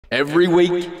Every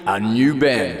week, a new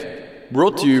band.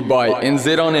 Brought to you by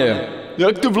NZ On Air.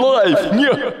 Active Life!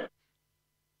 Yeah.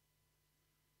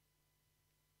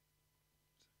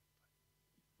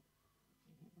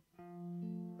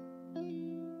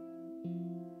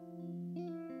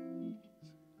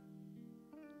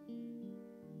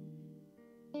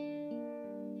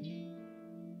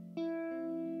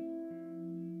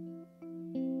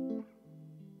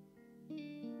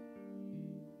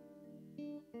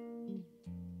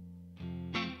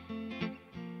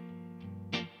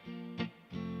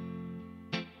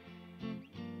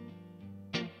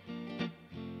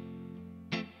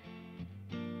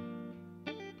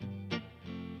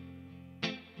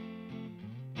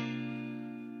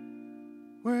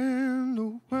 When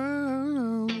the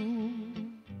world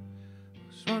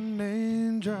was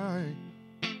running dry,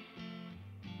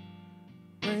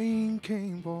 rain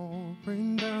came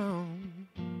pouring down.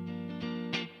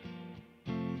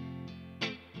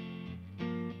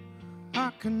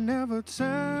 I can never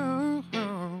tell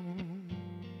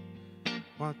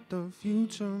what the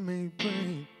future may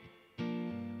bring.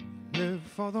 Live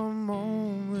for the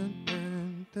moment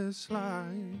in this life.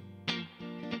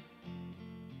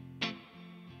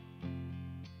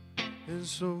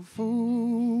 It's a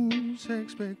fool's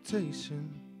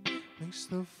expectation, makes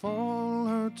the fall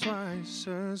hurt twice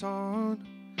as hard.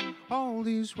 All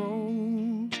these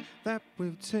roads that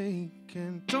we've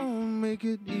taken don't make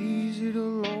it easy to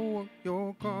lower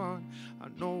your guard. I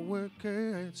know it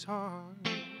gets hard.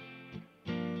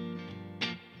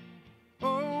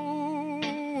 Oh,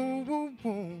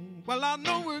 well, I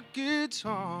know it gets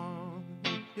hard,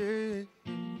 yeah.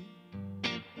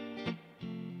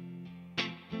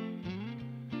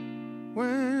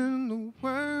 When the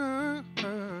world's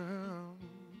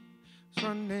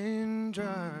running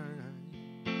dry,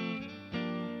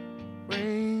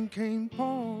 rain came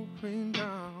pouring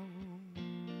down.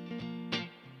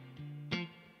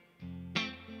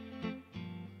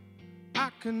 I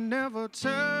can never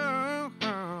tell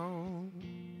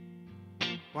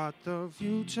what the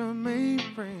future may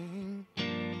bring.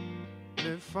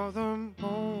 Live for the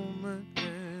moment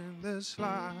in this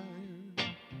life.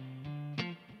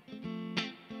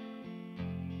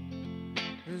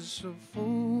 It's a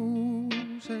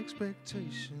fool's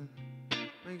expectation,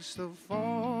 makes the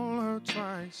fall hurt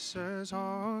twice as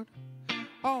hard.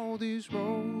 All these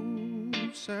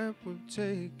roads that we've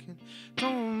taken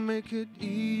don't make it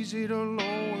easy to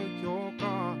lower your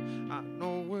guard. I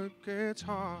know it gets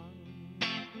hard.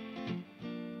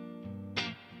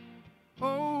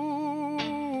 Oh,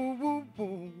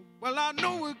 well, I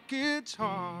know it gets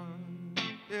hard,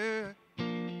 yeah.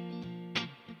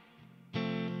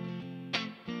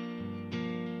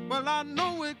 Well, I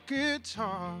know it gets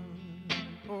hard.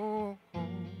 Oh,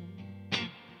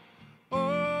 I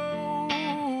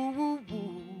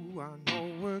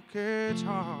know it gets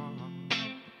hard.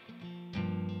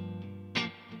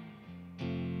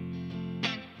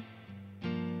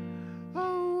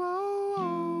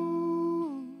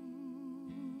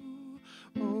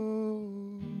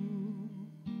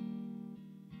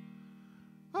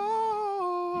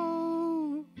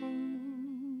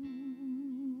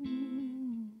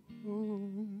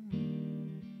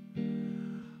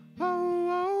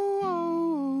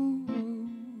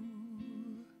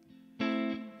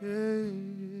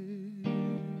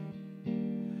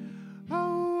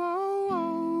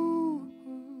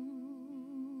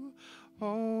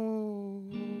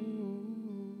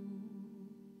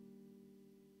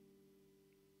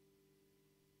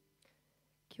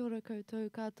 Kia ora koutou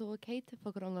katoa, kei te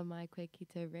whakaronga mai koe ki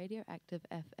te Radioactive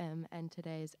FM and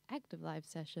today's active live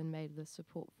session made with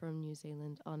support from New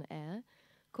Zealand On Air.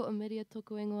 Ko Amiria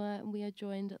toku ingoa, and we are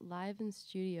joined live in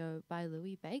studio by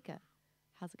Louis Baker.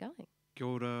 How's it going? Kia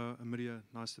ora, Amiria.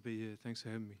 Nice to be here. Thanks for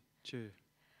having me. Cheer.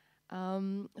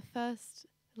 First,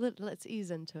 let's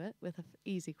ease into it with an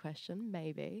easy question,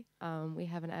 maybe. We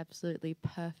have an absolutely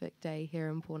perfect day here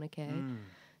in Pōnake.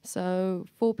 So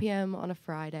 4 p.m. on a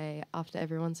Friday, after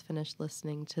everyone's finished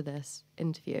listening to this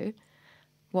interview,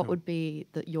 what would be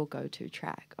your go-to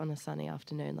track on a sunny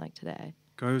afternoon like today?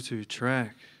 Go-to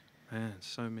track? Man,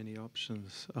 so many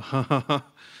options. I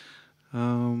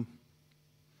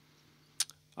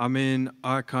mean,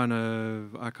 I kind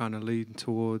of lean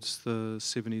towards the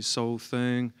 70s soul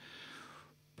thing,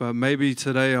 but maybe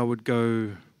today I would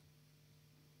go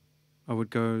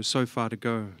So Far to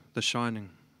Go, The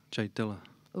Shining, Jay Dilla.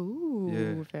 Ooh,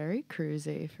 yeah. Very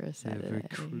cruisy for a Saturday. Yeah, very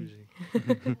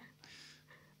cruisy.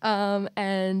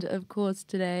 And of course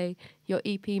today your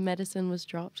EP Medicine was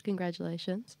dropped.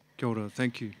 Congratulations. Kia ora,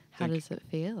 thank you. How does it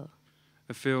feel?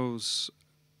 It feels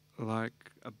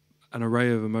like an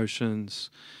array of emotions,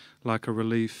 like a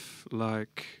relief,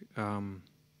 like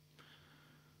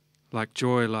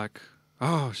joy, like,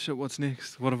 oh shit, what's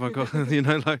next? What have I got? You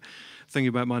know, like thinking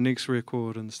about my next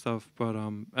record and stuff. But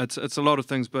it's a lot of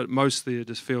things, but mostly it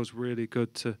just feels really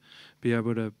good to be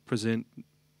able to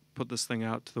put this thing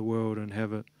out to the world and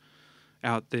have it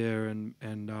out there. And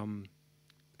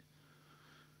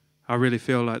I really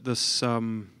feel like this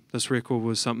record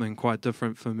was something quite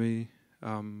different for me.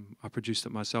 I produced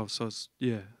it myself, so it's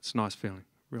a nice feeling,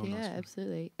 real nice. Yeah,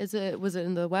 absolutely. Was it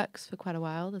in the works for quite a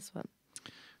while, this one?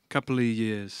 Couple of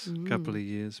years,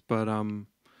 but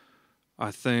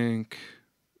I think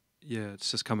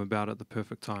it's just come about at the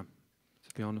perfect time,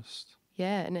 to be honest.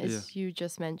 Yeah, and as you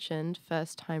just mentioned,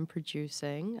 first time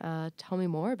producing. Tell me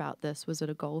more about this. Was it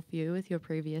a goal for you with your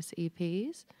previous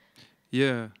EPs?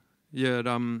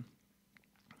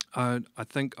 I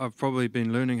think I've probably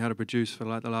been learning how to produce for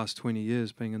like the last 20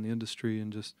 years, being in the industry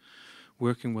and just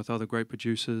working with other great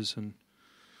producers, and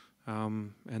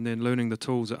then learning the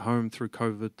tools at home through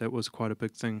COVID. That was quite a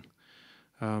big thing.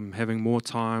 Having more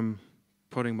time,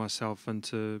 putting myself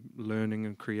into learning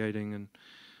and creating and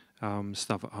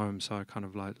stuff at home. So I kind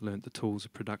of like learnt the tools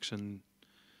of production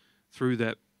through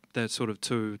that sort of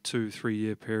 2-3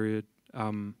 year period.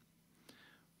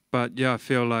 But yeah, I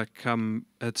feel like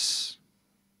it's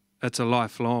a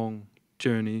lifelong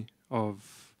journey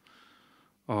of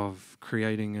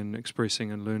creating and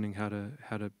expressing and learning how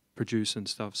to produce and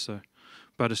stuff. So,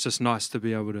 but it's just nice to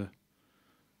be able to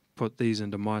put these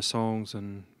into my songs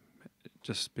and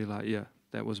just be like, yeah,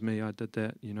 that was me. I did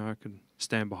that. You know, I could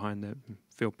stand behind that and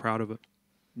feel proud of it.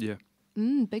 Yeah.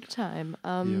 Big time.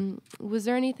 Was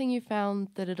there anything you found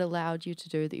that it allowed you to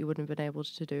do that you wouldn't have been able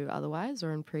to do otherwise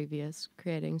or in previous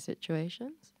creating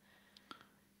situations?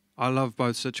 I love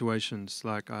both situations.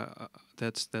 Like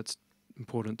that's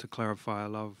important to clarify. I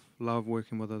love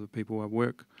working with other people. I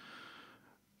work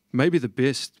maybe the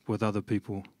best with other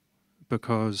people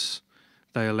because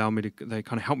they allow me to. They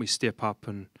kind of help me step up,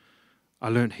 and I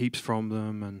learn heaps from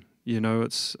them. And you know,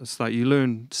 it's like you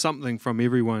learn something from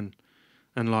everyone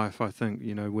in life. I think,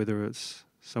 you know, whether it's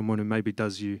someone who maybe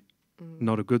does you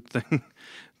not a good thing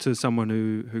to someone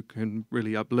who can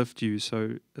really uplift you.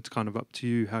 So it's kind of up to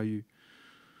you how you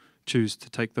choose to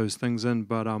take those things in.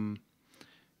 But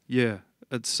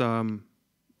it's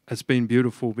been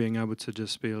beautiful being able to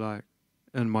just be like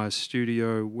in my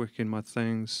studio working my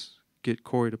things, get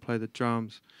Corey to play the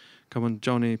drums, come on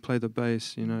Johnny, play the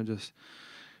bass, you know, just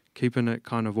keeping it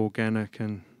kind of organic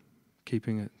and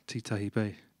keeping it titahi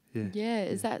bay. Yeah,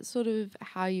 is that sort of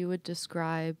how you would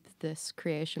describe this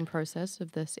creation process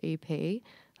of this EP?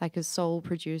 Like a sole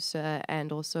producer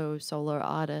and also solo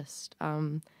artist,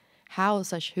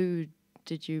 who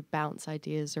did you bounce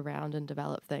ideas around and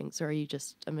develop things, or are you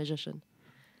just a magician?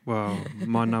 Well,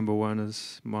 my number one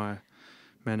is my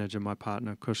manager, my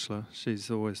partner, Kushla. She's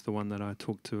always the one that I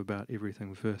talk to about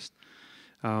everything first.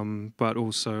 But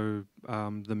also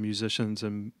the musicians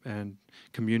and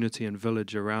community and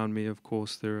village around me. Of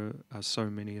course, there are so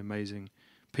many amazing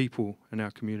people in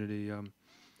our community.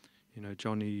 You know,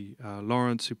 Johnny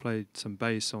Lawrence, who played some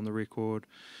bass on the record,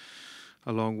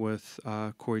 along with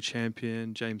Corey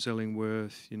Champion, James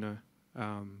Illingworth, you know,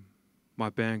 my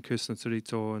band, Kirsten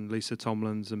Turito and Lisa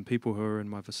Tomlins, and people who are in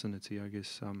my vicinity, I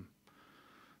guess.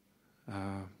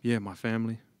 My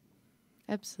family.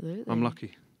 Absolutely. I'm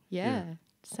lucky. Yeah.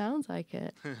 Sounds like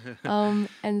it.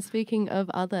 And speaking of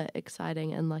other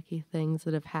exciting and lucky things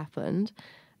that have happened,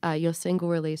 your single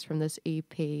release from this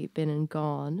EP, Been and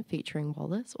Gone, featuring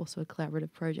Wallace, also a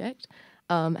collaborative project,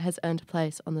 has earned a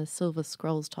place on the Silver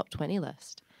Scrolls Top 20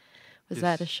 list. Was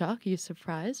that a shock? Are you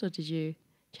surprised, or did you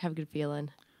have a good feeling?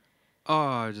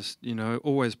 Oh, just, you know,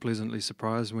 always pleasantly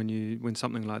surprised when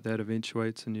something like that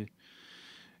eventuates, and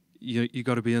you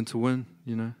got to be in to win.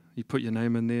 You know, you put your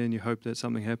name in there and you hope that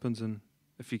something happens, and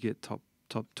if you get top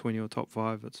 20 or top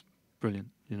 5, it's brilliant,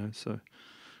 you know. So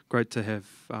great to have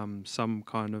some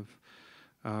kind of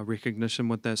recognition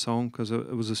with that song, because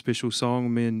it was a special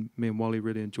song. Me and Wally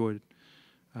really enjoyed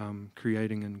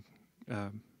creating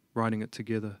and writing it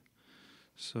together.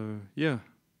 So yeah,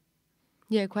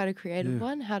 quite a creative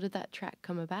one. How did that track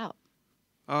come about?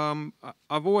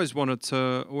 I've always wanted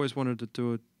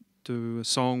to do a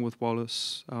song with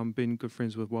Wallace. Been good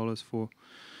friends with Wallace for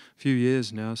few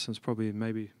years now, since probably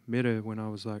maybe met her when I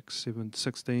was like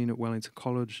 16 at Wellington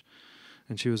College,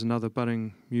 and she was another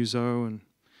budding muso, and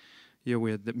we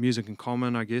had that music in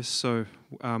common, I guess. So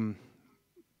I've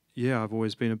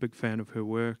always been a big fan of her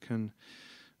work, and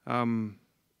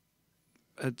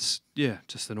it's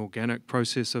just an organic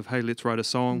process of, hey, let's write a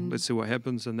song, let's see what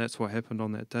happens, and that's what happened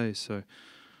on that day. So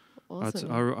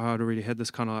Awesome. I'd already had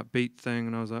this kind of like beat thing,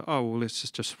 and I was like, oh well, let's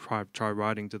just try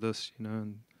writing to this, you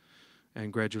know,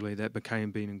 and gradually that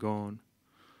became Been and Gone.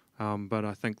 But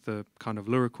I think the kind of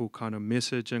lyrical kind of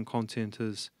message and content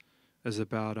is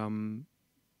about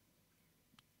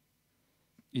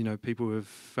you know, people who have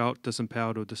felt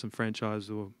disempowered or disenfranchised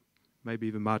or maybe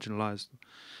even marginalized,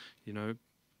 you know,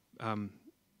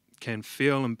 can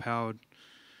feel empowered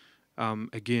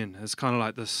again. It's kind of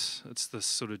like this, it's this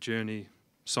sort of journey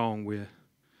song where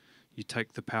you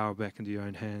take the power back into your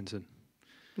own hands, and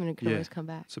it can always come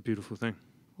back. It's a beautiful thing.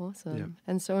 Awesome. Yeah.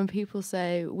 And so when people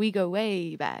say we go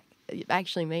way back, you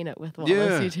actually mean it with Wallace.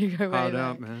 Yeah. You do go way Hard back.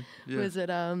 out, man. Yeah.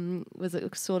 Was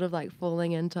it sort of like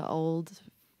falling into old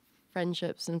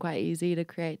friendships and quite easy to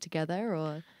create together,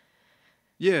 or?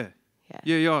 Yeah,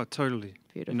 totally.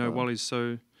 Beautiful. You know, Wally's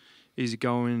so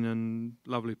easygoing and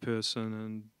lovely person,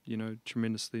 and you know,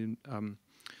 tremendously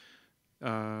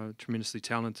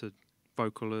talented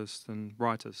vocalist and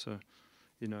writer. So,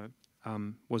 you know,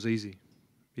 was easy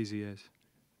as.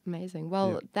 Amazing.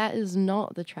 Well, that is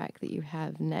not the track that you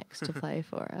have next to play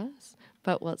for us.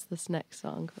 But what's this next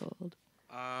song called?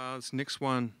 This next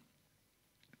one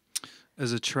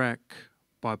is a track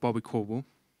by Bobby Corbell.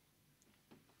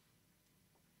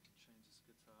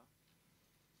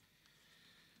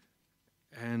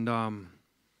 And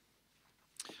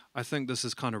I think this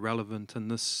is kind of relevant in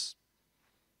this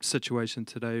situation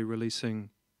today,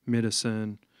 releasing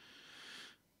Medicine,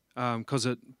 because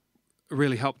it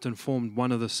really helped inform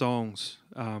one of the songs,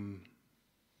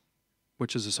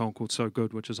 which is a song called So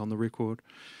Good, which is on the record.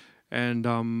 And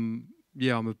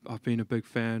I've been a big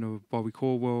fan of Bobby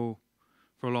Corbell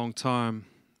for a long time,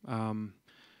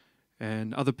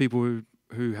 and other people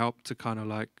who helped to kind of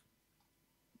like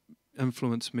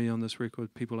influence me on this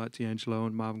record, people like D'Angelo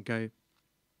and Marvin Gaye,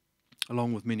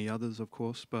 along with many others, of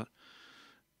course. But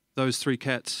those three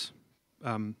cats,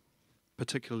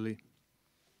 particularly,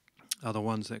 are the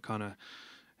ones that kind of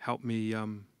helped me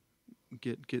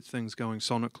get things going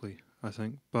sonically, I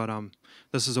think. But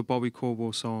this is a Bobby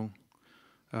Corbell song,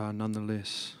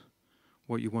 nonetheless.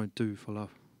 What You Won't Do for Love.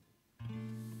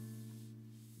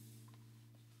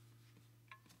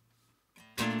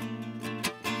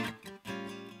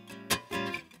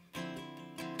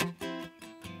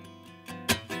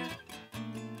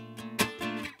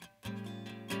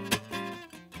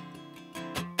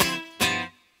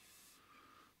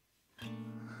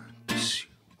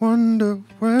 Wonder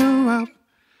where I...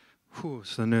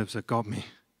 It's the nerves that got me.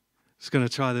 Just gonna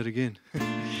try that again.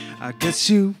 I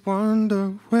guess you wonder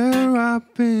where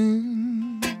I've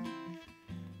been.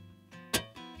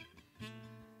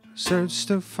 Search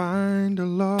to find a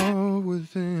love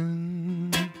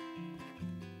within.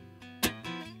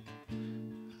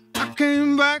 I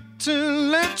came back to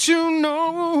let you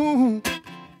know.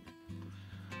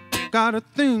 Got a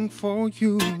thing for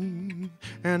you,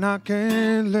 and I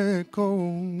can't let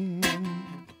go.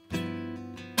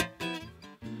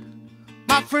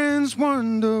 My friends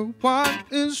wonder what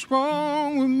is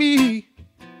wrong with me,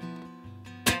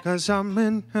 'cause I'm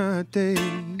in her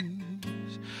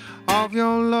days of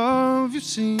your love, you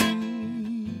see.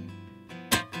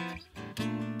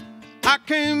 I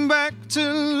came back to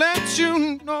let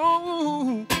you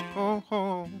know,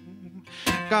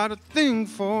 got a thing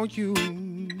for you,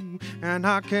 and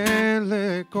I can't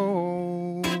let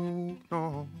go,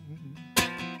 no.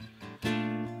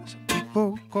 Some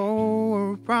people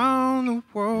go around the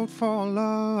world for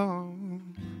love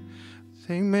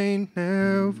they may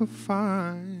never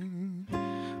find.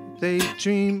 They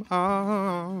dream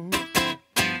of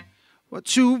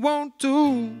what you won't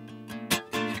do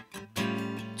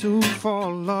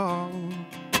for love.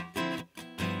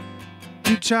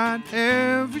 You tried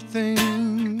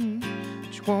everything,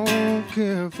 but you won't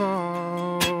give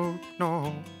up,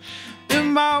 no.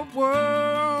 In my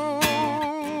world,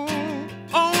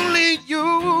 only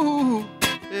you,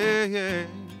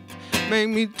 make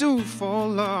me do for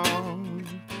love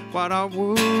what I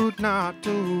would not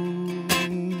do,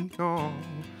 no.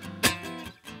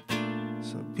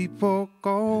 Some people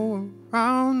go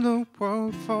around the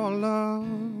world for love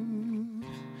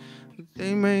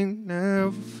they may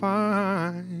never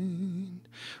find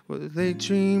what they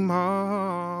dream of.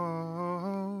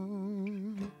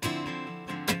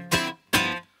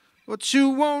 What you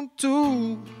won't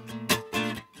do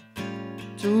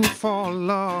for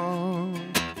love.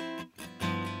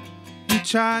 You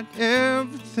tried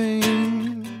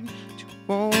everything, but you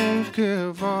won't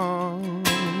give up,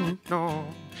 no.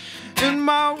 In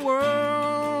my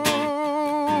world,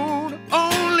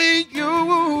 only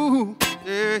you,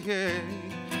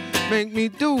 make me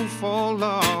do for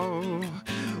love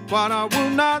what I will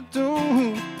not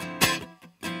do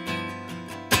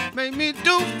Make me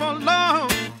do for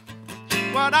love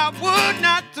what I would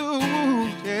not do.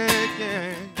 Yeah,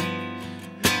 yeah.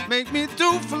 Make me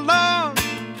do for love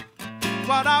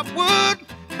what I would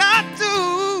not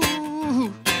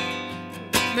do.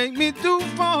 Make me do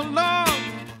for love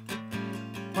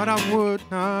what I would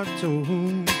not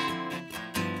do.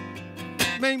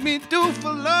 Make me do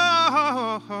for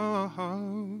love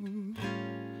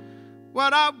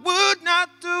what I would not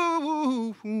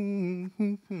do.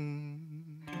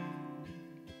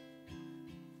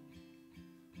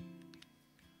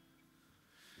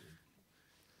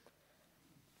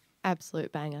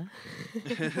 Absolute banger.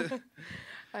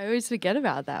 I always forget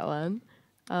about that one.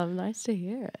 Nice to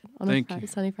hear it on a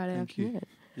sunny Friday afternoon.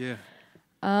 Yeah.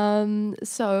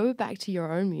 So back to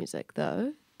your own music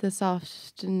though. This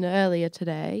afternoon, earlier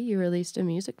today, you released a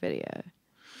music video.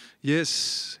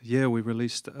 Yes. Yeah, we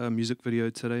released a music video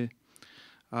today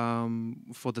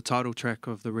for the title track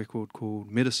of the record called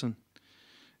Medicine.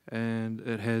 And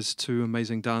it has two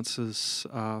amazing dancers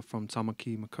from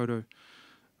Tamaki Makoto,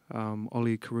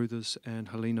 Ollie Caruthers and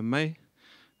Helena May,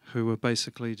 who were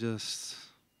basically just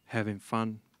having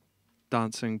fun,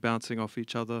 dancing, bouncing off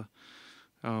each other.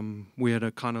 We had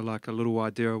a kind of like a little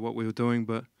idea of what we were doing,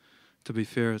 but to be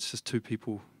fair, it's just two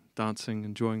people dancing,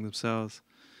 enjoying themselves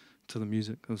to the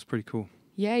music. It was pretty cool.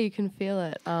 Yeah, you can feel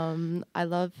it. I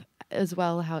love as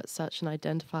well how it's such an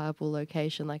identifiable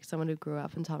location, like someone who grew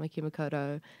up in Tamaki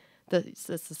Makoto, it's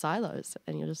the silos,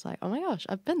 and you're just like, oh my gosh,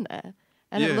 I've been there.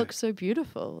 And it looks so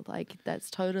beautiful. Like,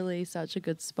 that's totally such a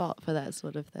good spot for that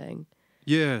sort of thing.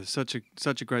 Yeah, such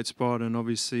a great spot, and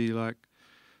obviously, like,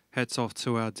 hats off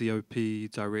to our DOP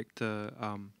director,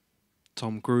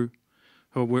 Tom Grew,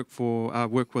 who I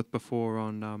worked with before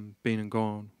on Been and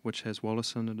Gone, which has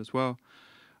Wallace in it as well.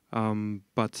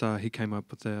 But he came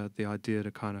up with the idea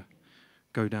to kind of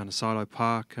go down to Silo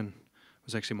Park, and it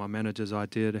was actually my manager's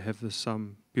idea to have this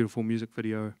beautiful music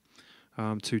video.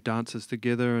 Two dancers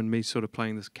together and me sort of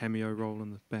playing this cameo role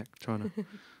in the back, trying to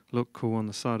look cool on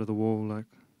the side of the wall, like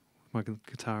my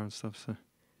guitar and stuff. So,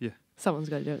 yeah. Someone's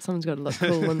got to do it. Someone's got to look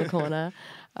cool in the corner.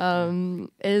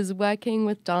 Is working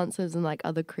with dancers and like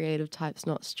other creative types,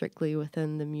 not strictly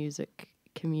within the music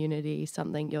community,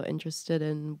 something you're interested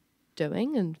in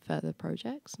doing and further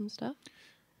projects and stuff?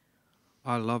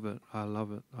 I love it.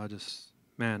 I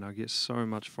get so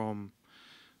much from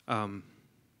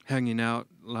hanging out,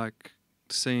 like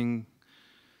seeing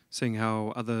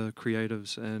how other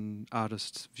creatives and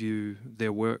artists view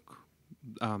their work,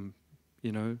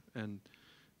 you know, and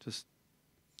just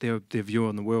their view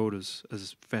on the world is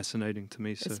fascinating to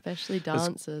me. So especially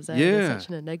dancers, yeah, they're such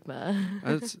an enigma.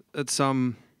 it's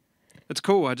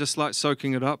cool. I just like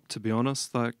soaking it up, to be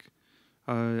honest. Like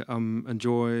I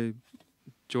enjoy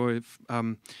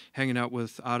hanging out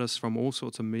with artists from all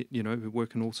sorts of who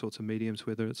work in all sorts of mediums,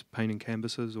 whether it's painting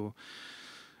canvases or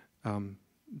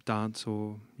dance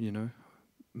or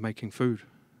making food.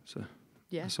 So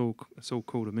yeah, it's all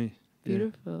cool to me.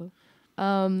 Beautiful.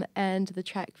 And the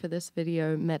track for this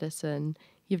video, Medicine,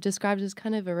 you've described as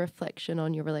kind of a reflection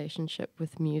on your relationship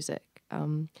with music.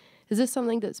 Is this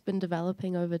something that's been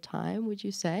developing over time, would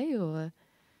you say, or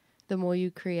the more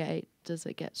you create, does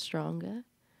it get stronger?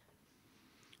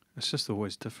 It's just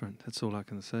always different. That's all I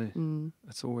can say.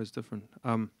 It's always different.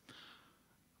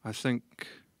 I think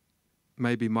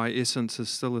maybe my essence is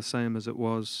still the same as it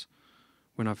was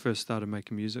when I first started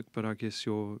making music, but I guess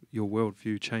your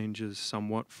worldview changes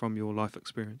somewhat from your life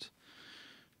experience.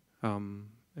 And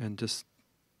just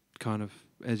kind of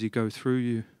as you go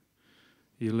through,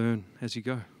 you learn as you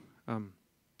go.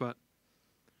 But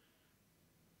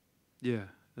yeah,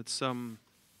 it's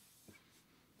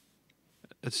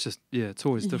just, it's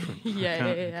always different.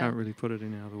 I can't really put it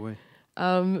any other way.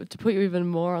 To put you even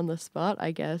more on the spot,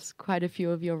 I guess, quite a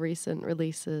few of your recent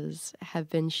releases have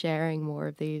been sharing more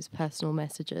of these personal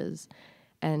messages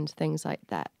and things like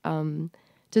that.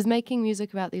 Does making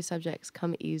music about these subjects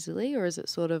come easily, or is it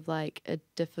sort of like a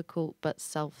difficult but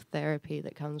self-therapy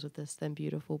that comes with this then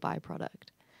beautiful byproduct?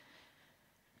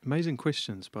 Amazing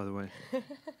questions, by the way.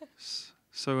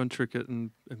 So intricate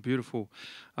and beautiful.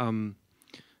 I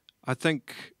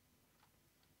think,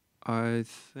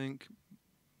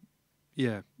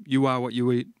 yeah, you are what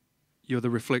you eat. You're the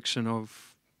reflection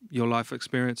of your life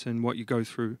experience and what you go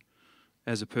through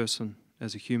as a person,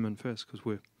 as a human first, because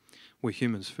we're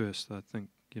humans first, I think,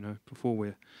 before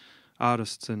we're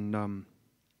artists and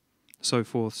so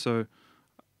forth. So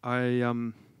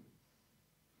I'm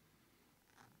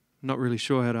not really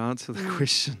sure how to answer the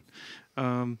question.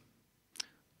 Can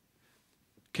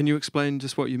you explain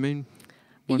just what you mean?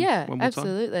 One more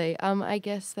absolutely. I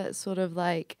guess that's sort of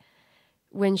like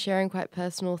when sharing quite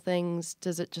personal things,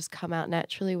 does it just come out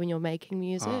naturally when you're making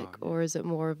music, or is it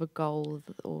more of a goal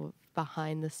or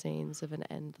behind the scenes of an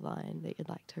end line that you'd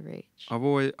like to reach? I've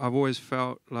always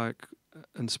felt like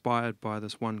inspired by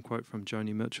this one quote from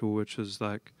Joni Mitchell, which is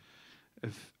like,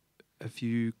 if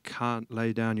you can't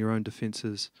lay down your own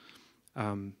defences,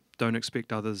 don't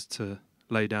expect others to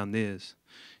lay down theirs,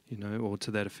 you know, or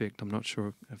to that effect. I'm not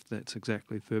sure if that's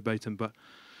exactly verbatim, but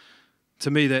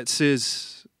to me that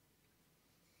says,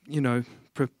 you know,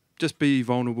 just be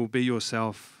vulnerable, be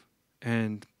yourself,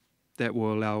 and that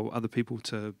will allow other people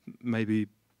to maybe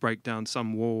break down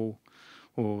some wall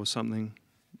or something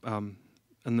in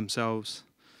themselves.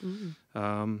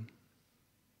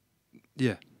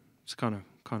 Yeah, it's kind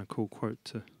of cool quote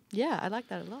to. Yeah, I like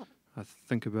that a lot. I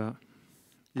think about.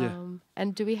 Yeah.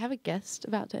 And do we have a guest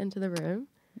about to enter the room?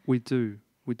 We do.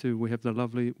 We have the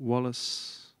lovely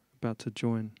Wallace about to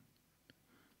join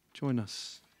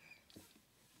us.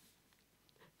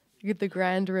 The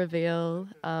grand reveal.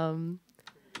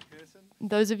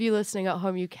 Those of you listening at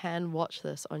home, you can watch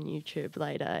this on YouTube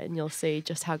later, and you'll see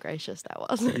just how gracious that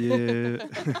was.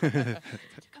 Yeah.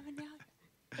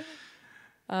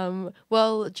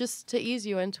 Well, just to ease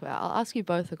you into it, I'll ask you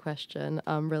both a question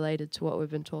related to what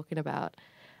we've been talking about.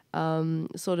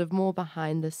 Sort of more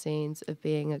behind the scenes of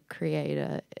being a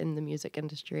creator in the music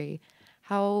industry.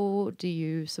 How do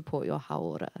you support your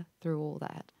haora through all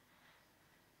that?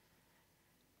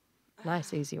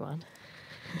 Nice, easy one.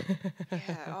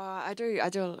 Yeah, I do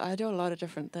a lot of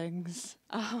different things.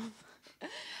 But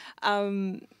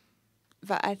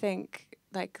I think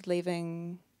like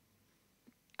leaving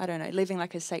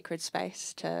like a sacred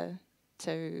space to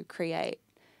create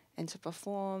and to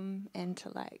perform and to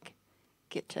like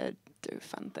get to do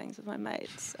fun things with my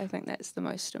mates. I think that's the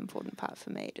most important part for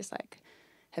me, just like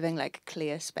having like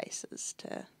clear spaces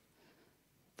to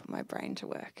put my brain to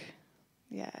work.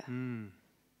 Yeah.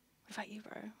 What about you,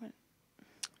 bro?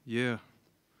 Yeah,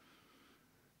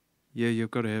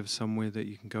 you've got to have somewhere that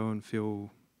you can go and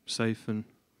feel safe and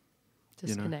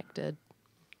disconnected.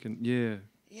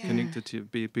 Connected to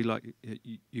be like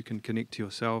you can connect to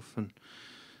yourself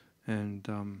and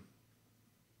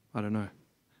I don't know.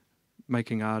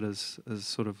 Making art is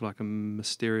sort of like a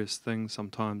mysterious thing.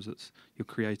 Sometimes it's your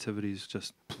creativity is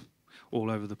just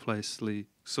all over the place,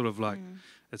 sort of like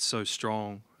it's so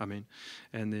strong. I mean,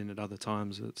 and then at other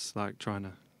times it's like trying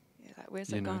to. Like,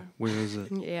 where's it gone? Where is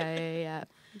it? Yeah.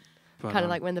 Kind of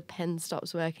like when the pen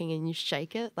stops working and you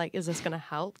shake it. Like, is this going to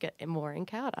help get more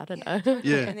ink out? I don't know.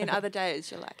 Yeah. And then other days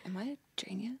you're like, am I a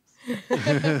genius?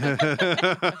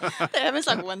 That happens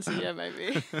like once a year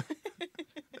maybe.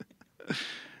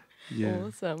 Yeah.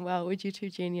 Awesome. Well, would you two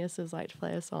geniuses like to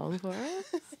play a song for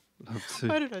us? Love to.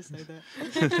 Why did I say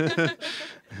that?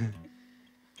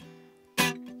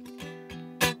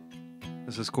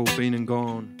 This is called Been and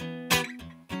Gone.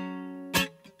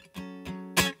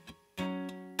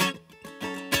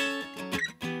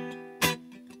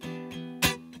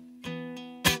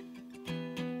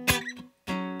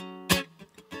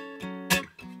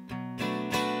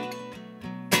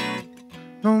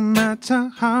 No matter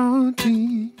how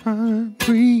deep I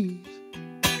breathe,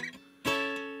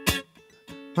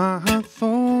 my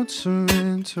thoughts are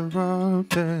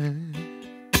interrupted,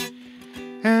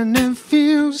 and it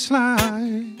feels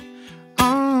like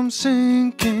I'm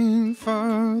sinking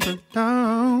further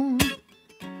down.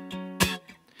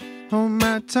 No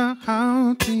matter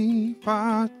how deep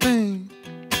I think,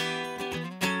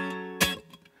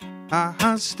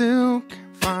 I still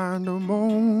can't find a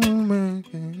moment.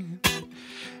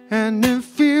 And it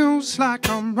feels like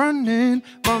I'm running,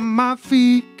 but my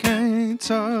feet can't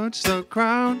touch the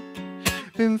ground.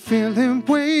 Been feeling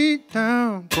way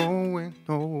down, going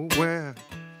nowhere,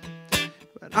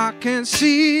 but I can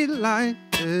see light,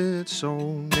 it's so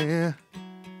near.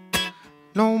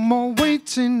 No more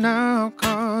waiting now,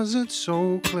 'cause it's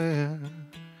so clear.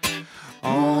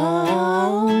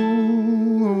 Oh,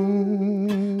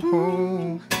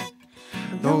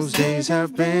 those days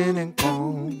have been and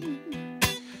gone.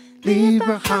 Leave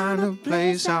behind a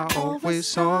place I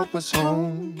always thought was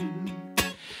home.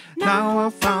 Now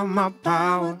I found my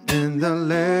power in the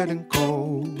letting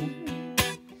go.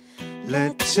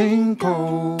 Letting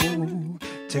go,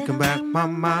 taking back my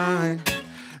mind.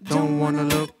 Don't wanna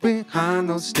look behind,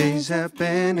 those days have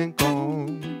been and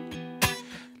gone.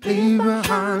 Leave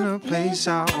behind a place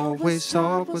I always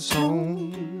thought was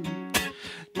home.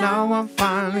 Now I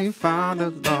finally found a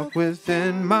love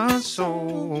within my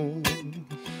soul.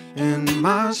 In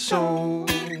my soul,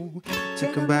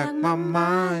 taking back my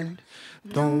mind.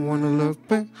 Don't wanna look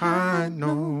behind,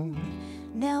 no.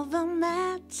 Never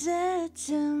mattered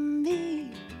to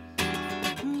me.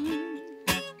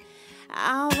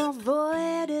 I've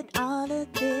avoided all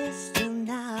of this till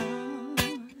now.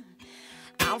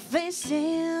 I'm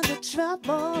facing the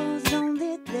troubles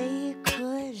only they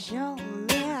could show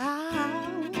me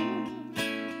how.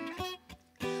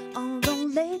 Although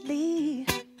lately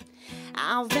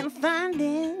I've been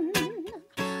finding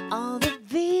all the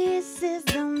pieces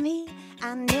of me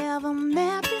I never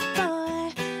met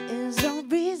before is the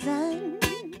reason.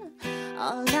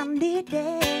 All I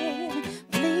needed,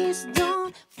 please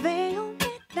don't fail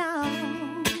me now.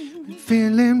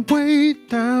 Feeling way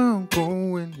down,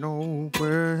 going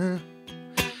nowhere.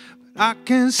 But I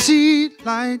can see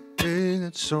light when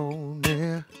it's so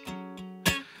near.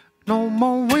 No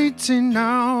more waiting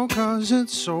now, 'cause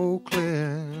it's so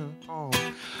clear. Oh,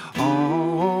 oh,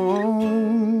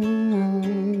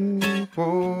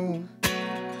 oh.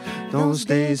 Those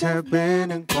days have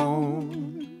been and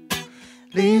gone.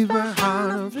 Leave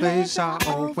behind a place I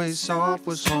always thought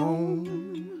was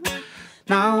home.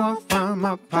 Now I find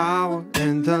my power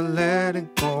in the letting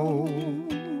go.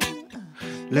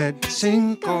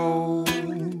 Letting go,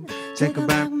 taking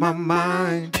back my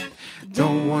mind.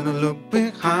 Don't wanna look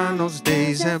behind, those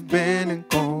days have been and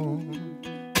gone.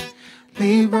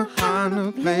 Leave behind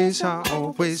a place I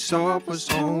always thought was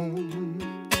home.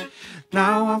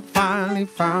 Now I finally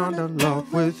found a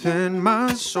love within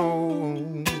my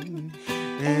soul.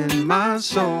 In my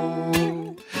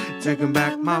soul, taking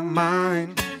back my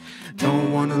mind.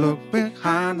 Don't wanna look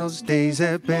behind, those days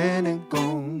have been and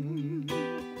gone.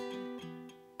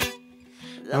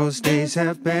 Those days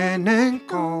have been and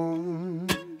gone.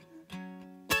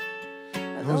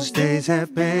 Those days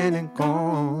have been and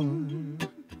gone.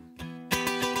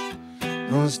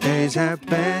 Those days have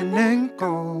been and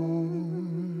gone.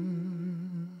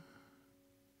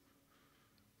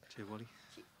 Cheers, Wally.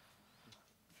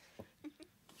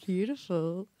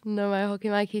 Beautiful. No mai hoki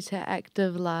mai ki te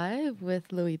Active Live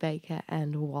with Louis Baker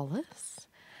and Wallace.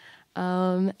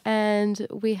 And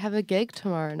we have a gig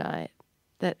tomorrow night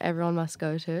that everyone must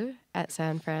go to at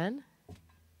San Fran.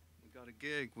 We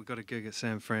got a gig at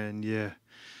San Fran, yeah.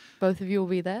 Both of you will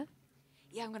be there?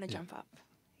 Yeah, I'm going to jump up.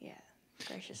 Yeah,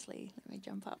 graciously, let me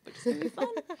jump up. It's going to be fun.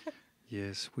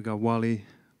 Yes, we got Wally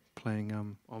playing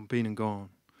on Been and Gone.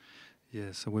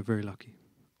 Yeah, so we're very lucky.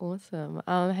 Awesome.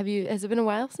 Has it been a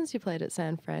while since you played at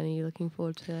San Fran? Are you looking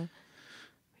forward to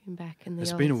being back in the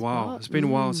It's old been a while. spot? It's been a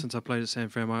while since I played at San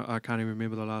Fran. I can't even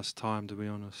remember the last time, to be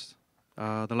honest.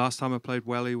 The last time I played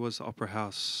Wally was Opera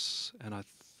House, and I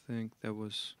think that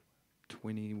was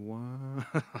 21.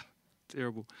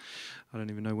 Terrible. I don't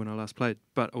even know when I last played,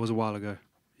 but it was a while ago.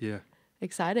 Yeah.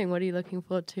 Exciting. What are you looking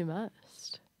forward to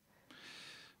most?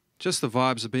 Just the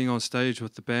vibes of being on stage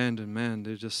with the band, and man,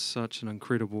 they're just such an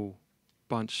incredible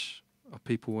bunch of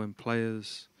people and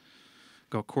players.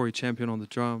 Got Corey Champion on the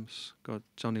drums, got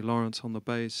Johnny Lawrence on the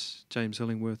bass, James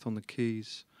Illingworth on the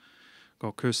keys,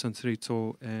 got Kirsten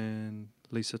Trito and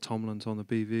Lisa Tomlins on the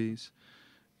BVs,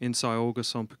 Insai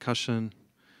August on percussion,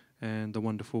 and the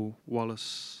wonderful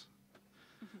Wallace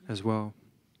as well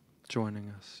joining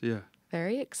us. Yeah.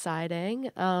 Very exciting.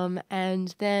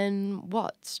 And then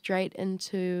what? Straight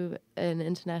into an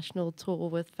international tour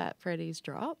with Fat Freddy's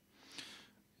Drop?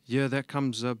 Yeah, that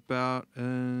comes about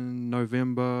in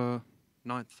November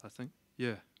 9th, I think.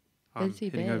 Yeah. I'm Busy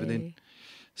heading bee. over then.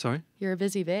 Sorry? You're a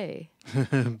busy bee.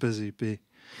 Busy bee.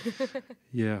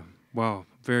 Yeah. Wow.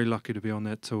 Very lucky to be on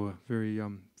that tour.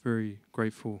 Very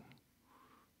grateful.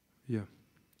 Yeah.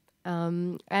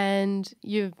 And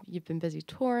you've been busy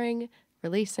touring,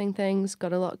 releasing things,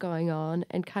 got a lot going on,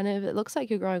 and kind of it looks like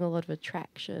you're growing a lot of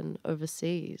attraction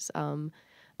overseas.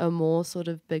 Are more sort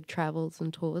of big travels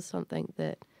and tours something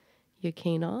that you're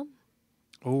keen on?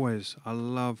 Always. I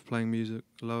love playing music,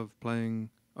 love playing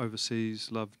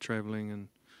overseas, love traveling and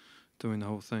doing the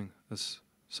whole thing. It's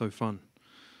so fun.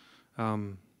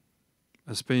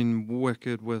 It's been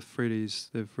wicked with Freddy's.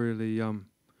 They've really, I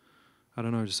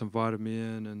don't know, just invited me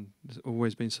in and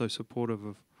always been so supportive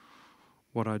of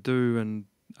what I do, and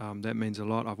that means a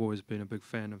lot. I've always been a big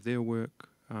fan of their work.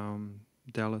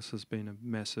 Dallas has been a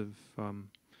massive,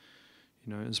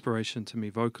 inspiration to me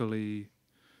vocally,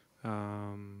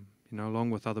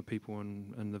 along with other people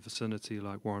in the vicinity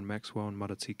like Warren Maxwell and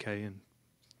Mara TK and,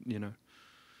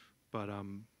 but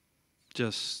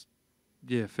just,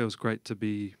 yeah, it feels great to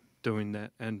be doing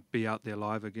that and be out there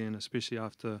live again, especially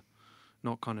after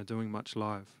not kind of doing much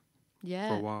live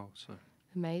for a while. So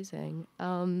Amazing.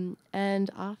 And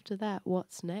after that,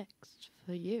 what's next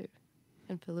for you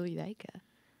and for Louis Baker?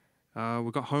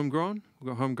 we've got Homegrown. We've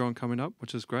got Homegrown coming up,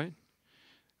 which is great.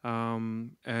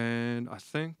 And I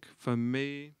think for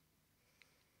me,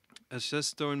 it's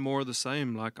just doing more of the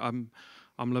same. Like I'm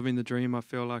I'm living the dream. I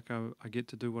feel like I get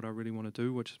to do what I really want to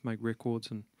do, which is make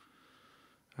records. And,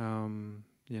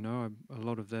 you know, a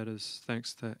lot of that is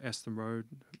thanks to Aston Road,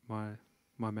 my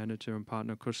manager and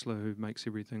partner, Kushla, who makes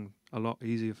everything a lot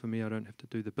easier for me. I don't have to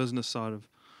do the business side of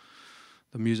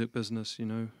the music business, you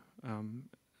know.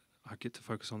 I get to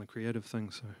focus on the creative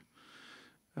thing. So,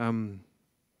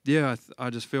 yeah, I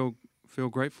just feel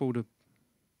grateful to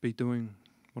be doing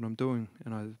what I'm doing,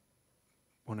 and I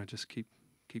want to just keep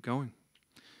going.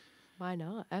 Why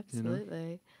not?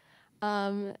 Absolutely. You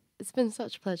know? It's been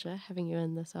such a pleasure having you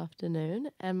in this afternoon.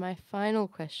 And my final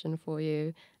question for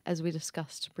you, as we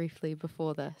discussed briefly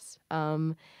before this,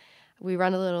 we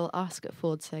run a little Ask It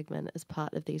Forward segment as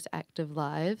part of these active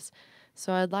lives.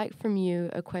 So I'd like from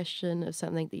you a question of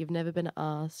something that you've never been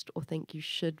asked or think you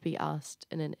should be asked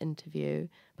in an interview.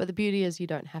 But the beauty is you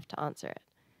don't have to answer it.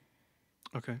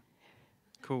 Okay,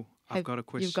 cool. I've got a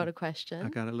question. You've got a question? I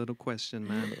got a little question,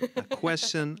 man. A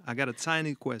question. I got a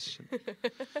tiny question.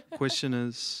 Question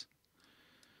is,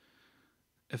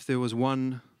 if there was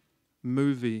one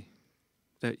movie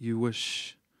that you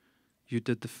wish you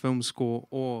did the film score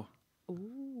or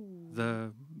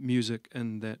the music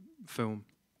in that film,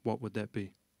 what would that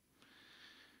be?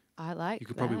 I like that. You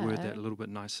could probably word that a little bit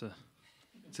nicer.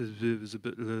 It was a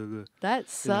bit...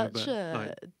 That's such a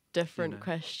like, different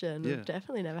question. Yeah. We've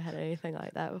definitely never had anything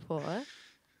like that before.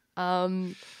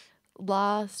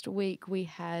 Last week we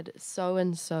had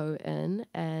so-and-so in,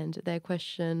 and their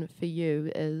question for you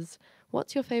is,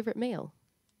 what's your favourite meal?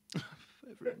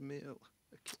 Favorite meal?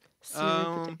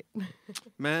 Super deep.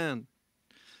 Man,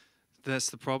 that's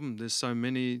the problem. There's so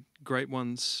many great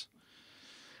ones.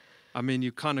 I mean,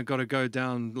 you kind of got to go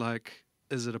down, like,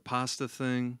 is it a pasta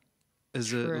thing?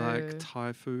 Is it like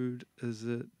Thai food? Is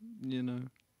it, you know,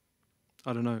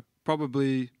 I don't know.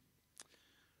 Probably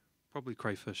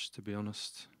crayfish, to be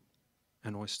honest,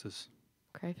 and oysters.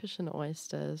 Crayfish and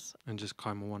oysters. And just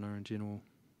kaimawana in general,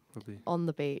 probably. On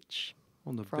the beach.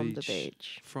 On the From beach. the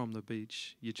beach. From the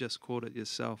beach. You just caught it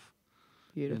yourself.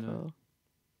 Beautiful. You know?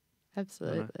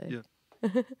 Absolutely.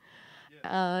 Yeah.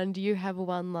 And you have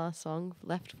one last song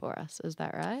left for us, is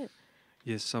that right?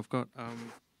 Yes, I've got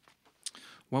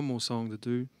one more song to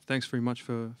do. Thanks very much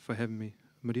for having me,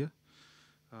 Miria.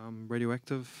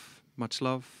 Radioactive, much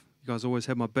love. You guys always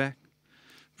have my back.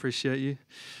 Appreciate you.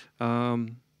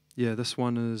 Yeah, this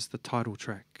one is the title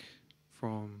track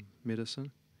from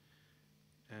Medicine.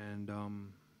 And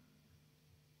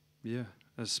yeah,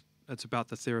 it's about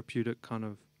the therapeutic kind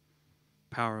of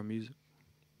power of music.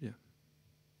 Yeah.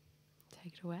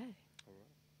 Take it away.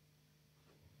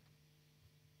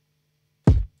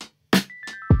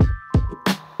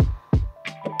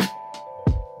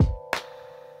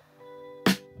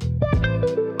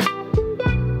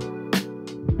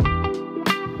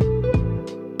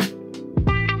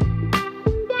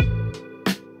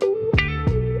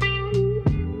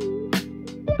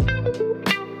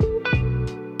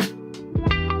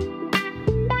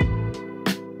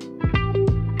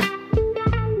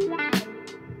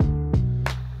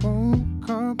 Woke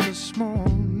up this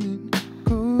morning,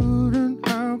 couldn't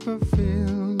help but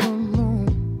feel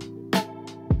alone.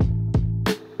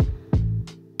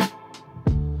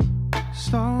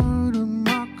 Started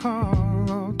my car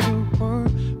out to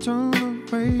work, turned the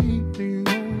radio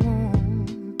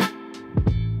on.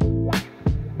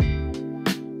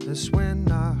 That's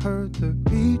when I heard the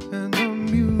beat and the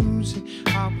music.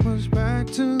 I was back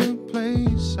to the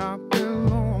place I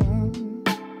belong.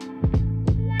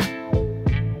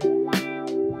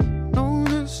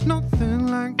 There's nothing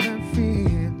like that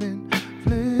feeling of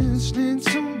listening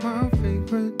to my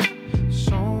favorite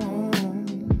song.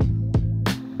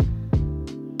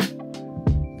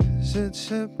 'Cause it's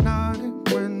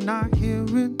hypnotic when I hear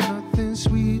it. Nothing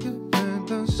sweeter than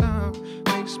the sound.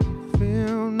 Makes me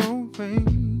feel no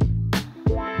pain.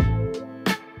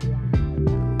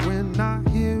 When I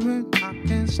hear it, I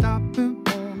can't stop it.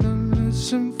 Wanna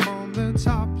listen from the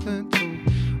top then to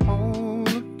all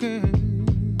again.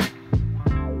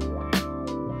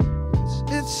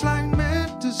 It's like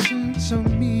medicine to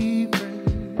me,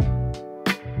 babe.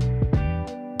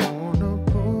 Wanna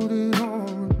put it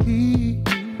on repeat.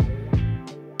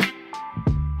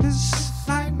 It's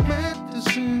like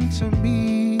medicine to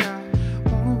me. I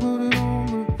wanna put it on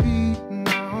repeat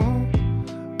now.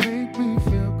 Make me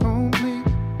feel complete.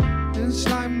 It's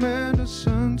like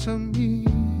medicine to me.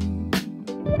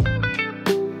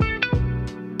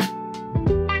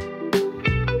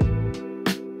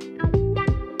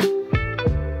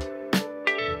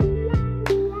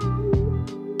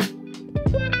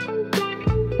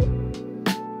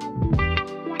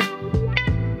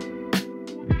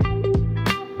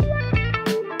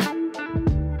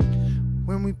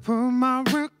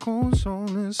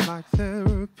 soul is like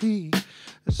therapy.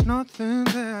 There's nothing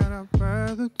that I'd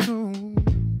rather do.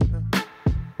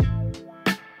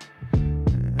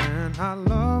 And I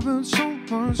love it so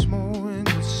much more when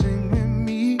you sing with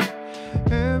me.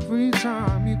 Every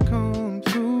time you come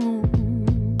through,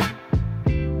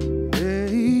 yeah,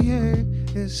 yeah,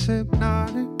 it's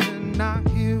hypnotic and I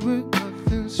hear it.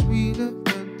 Nothing sweeter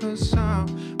than the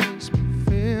sound makes me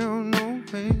feel no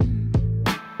pain.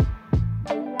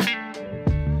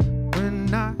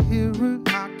 When I hear it,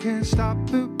 I can't stop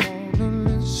it. Wanna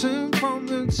listen from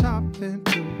the top and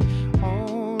do it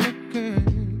all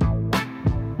again.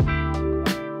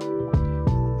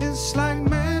 It's like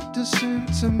medicine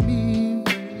to me.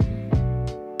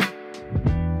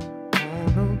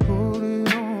 Wanna put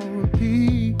it on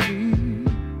repeat.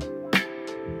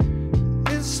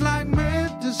 It's like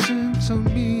medicine to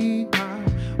me. I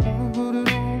wanna put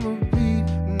it on repeat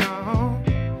now.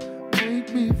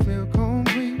 Make me feel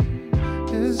complete.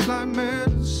 It's like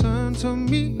medicine to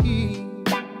me.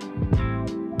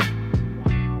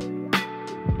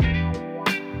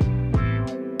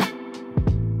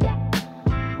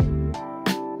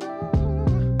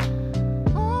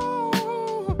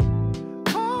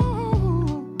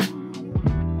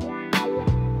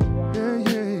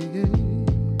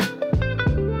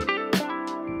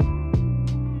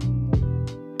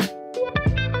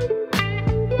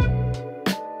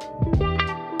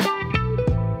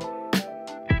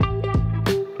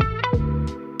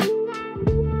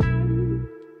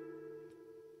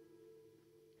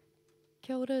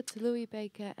 Kia ora to Louis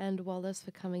Baker and Wallace for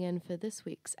coming in for this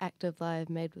week's Active Live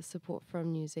made with support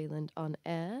from New Zealand on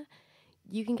air.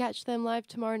 You can catch them live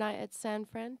tomorrow night at San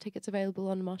Fran. Tickets available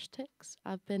on Moshtix.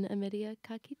 I've been Amidia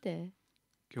Kakite.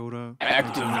 Kia ora.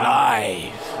 Active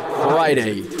Live.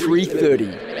 Friday,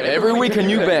 3:30. Every week a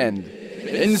new band.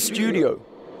 In studio.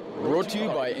 Brought to you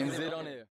by NZ on Air.